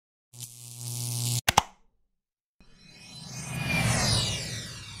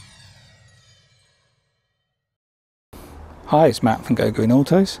Hi, it's Matt from Go Green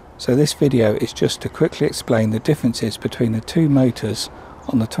Autos. So this video is just to quickly explain the differences between the two motors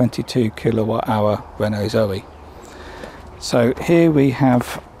on the 22 kilowatt hour Renault Zoe. So here we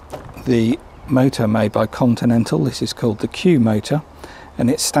have the motor made by Continental. This is called the Q motor, and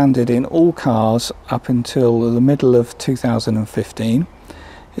it's standard in all cars up until the middle of 2015.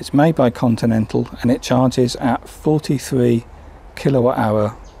 It's made by Continental and it charges at 43 kilowatt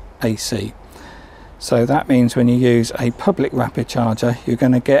hour AC. So that means when you use a public rapid charger, you're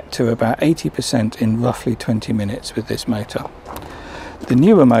going to get to about 80% in roughly 20 minutes with this motor. The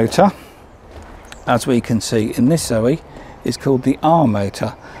newer motor, as we can see in this Zoe, is called the R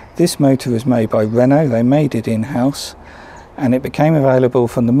motor. This motor was made by Renault. They made it in-house and it became available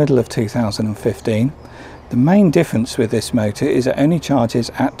from the middle of 2015. The main difference with this motor is it only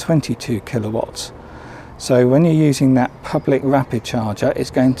charges at 22 kilowatts. So when you're using that public rapid charger, it's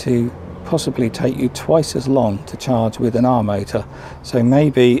going to possibly take you twice as long to charge with an R motor, so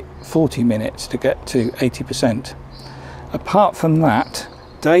maybe 40 minutes to get to 80%. Apart from that,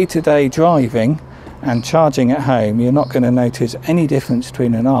 day-to-day driving and charging at home, you're not going to notice any difference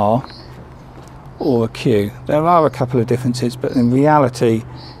between an R or a Q. There are a couple of differences, but in reality,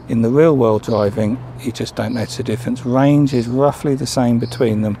 in the real world driving, you just don't notice a difference. Range is roughly the same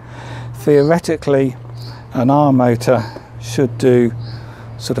between them. Theoretically, an R motor should do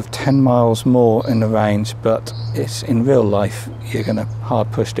sort of 10 miles more in the range, but it's in real life you're going to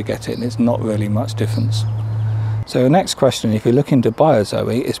hard push to get it, and it's not really much difference. So the next question, if you're looking to buy a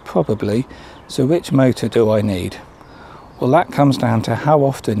Zoe, is probably, so which motor do I need? Well, that comes down to how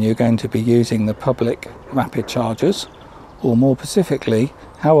often you're going to be using the public rapid chargers, or more specifically,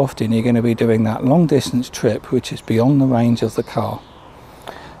 how often you're going to be doing that long distance trip which is beyond the range of the car.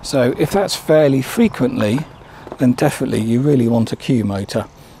 So if that's fairly frequently, then definitely you really want a Q motor,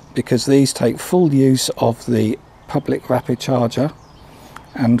 because these take full use of the public rapid charger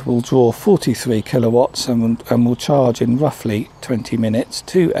and will draw 43 kilowatts and will charge in roughly 20 minutes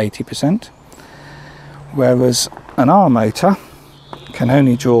to 80%, whereas an R motor can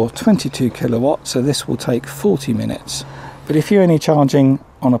only draw 22 kilowatts, so this will take 40 minutes. But if you're only charging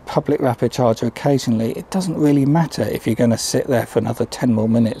on a public rapid charger occasionally, it doesn't really matter if you're going to sit there for another 10 more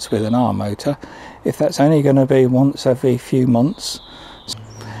minutes with an R motor, if that's only going to be once every few months.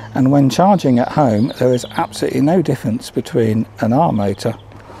 And when charging at home, there is absolutely no difference between an R motor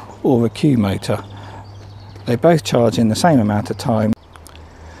or a Q motor. They both charge in the same amount of time.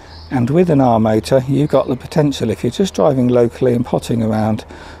 And with an R motor, you've got the potential, if you're just driving locally and potting around,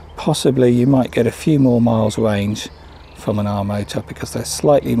 possibly you might get a few more miles range from an R motor because they're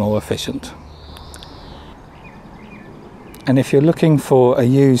slightly more efficient. And if you're looking for a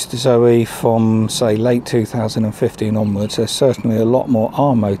used Zoe from say late 2015 onwards, there's certainly a lot more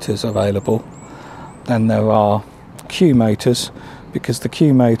R motors available than there are Q motors, because the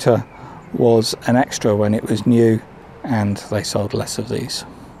Q motor was an extra when it was new and they sold less of these.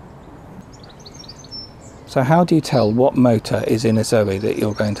 So how do you tell what motor is in a Zoe that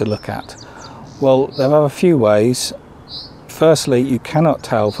you're going to look at? Well, there are a few ways. Firstly, you cannot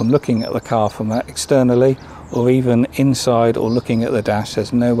tell from looking at the car from externally or even inside or looking at the dash.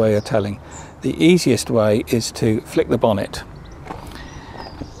 There's no way of telling. The easiest way is to flick the bonnet.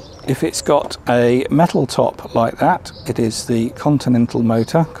 If it's got a metal top like that, it is the Continental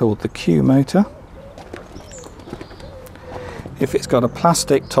motor called the Q motor. If it's got a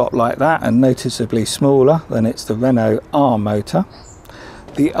plastic top like that and noticeably smaller, then it's the Renault R motor.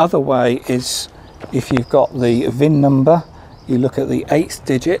 The other way is if you've got the VIN number, you look at the 8th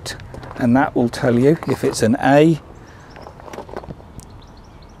digit and that will tell you. If it's an A,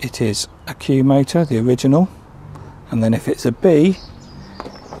 it is a Q motor, the original, and then if it's a B,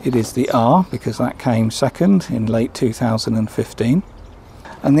 it is the R, because that came second in late 2015.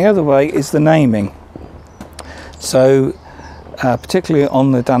 And the other way is the naming. So particularly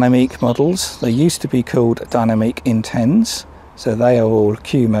on the Dynamique models, they used to be called Dynamique Intense, so they are all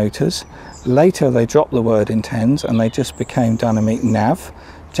Q motors. Later they dropped the word Intense and they just became Dynamique Nav.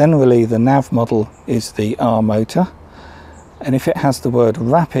 Generally the Nav model is the R motor, and if it has the word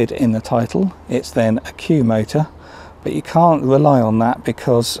rapid in the title, it's then a Q motor. But you can't rely on that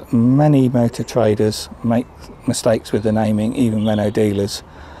because many motor traders make mistakes with the naming, even Renault dealers.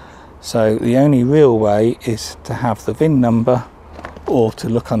 So the only real way is to have the VIN number or to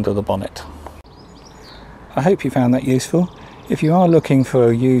look under the bonnet. I hope you found that useful. If you are looking for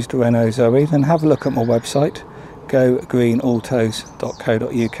a used Renault Zoe, then have a look at my website,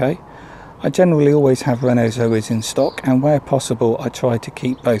 gogreenautos.co.uk. I generally always have Renault Zoes in stock, and where possible I try to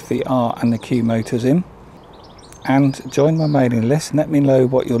keep both the R and the Q motors in. And join my mailing list and let me know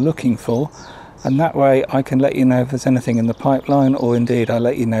what you're looking for, and that way I can let you know if there's anything in the pipeline, or indeed I'll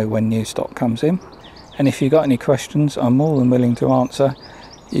let you know when new stock comes in. And if you've got any questions, I'm more than willing to answer.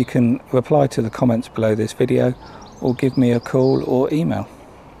 You can reply to the comments below this video, or give me a call or email.